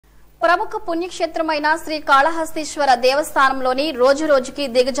ప్రముఖ పుణ్యక్షేత్రమైన శ్రీ కాళహస్తీశ్వర దేవస్థానంలోని రోజురోజుకి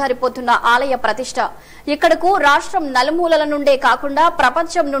దిగజారిపోతున్న ఆలయ ప్రతిష్ట ఇక్కడకు రాష్ట్రం నలుమూలల నుండే కాకుండా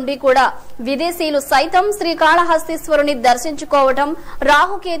ప్రపంచం నుండి కూడా విదేశీయులు సైతం శ్రీ కాళహస్తీశ్వరుని దర్శించుకోవడం,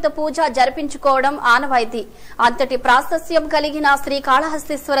 రాహుకేతు పూజ జరిపించుకోవడం ఆనవాయితీ. అంతటి ప్రాశస్త్యం కలిగిన శ్రీ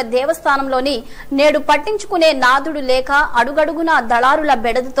కాళహస్తీశ్వర దేవస్థానంలోని నేడు పట్టించుకునే నాదుడు లేక అడుగడుగున దళారుల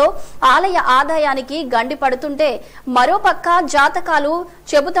బెడదతో ఆలయ ఆదాయానికి గండి పడుతుంటే, మరోపక్క జాతకాలు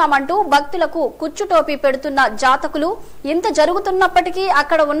చెబుతామంటూ భక్తులకు కుచ్చుటోపీ పెడుతున్న జాతకులు ఇంత జరుగుతున్నప్పటికీ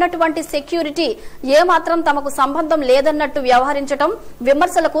అక్కడ ఉన్నటువంటి సెక్యూరిటీ ఏమాత్రం తమకు సంబంధం లేదన్నట్టు వ్యవహరించడం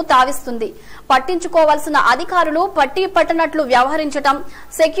విమర్శలకు తావిస్తుంది. పట్టించుకోవాల్సిన అధికారులు పట్టి పట్టనట్లు వ్యవహరించడం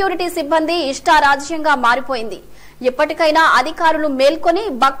సెక్యూరిటీ సిబ్బంది ఇష్టారాజ్యంగా మారిపోయింది. ఇప్పటికైనా అధికారులు మేల్కొని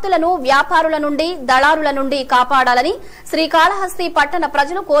భక్తులను వ్యాపారుల నుండి దళారుల నుండి కాపాడాలని శ్రీకాళహస్తి పట్టణ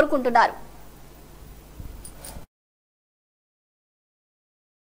ప్రజలు కోరుకుంటున్నారు.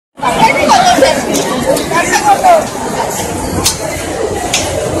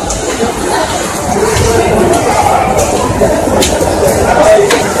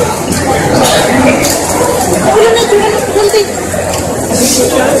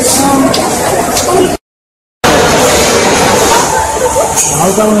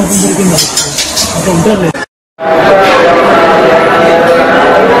 అవకాశం దొరికింది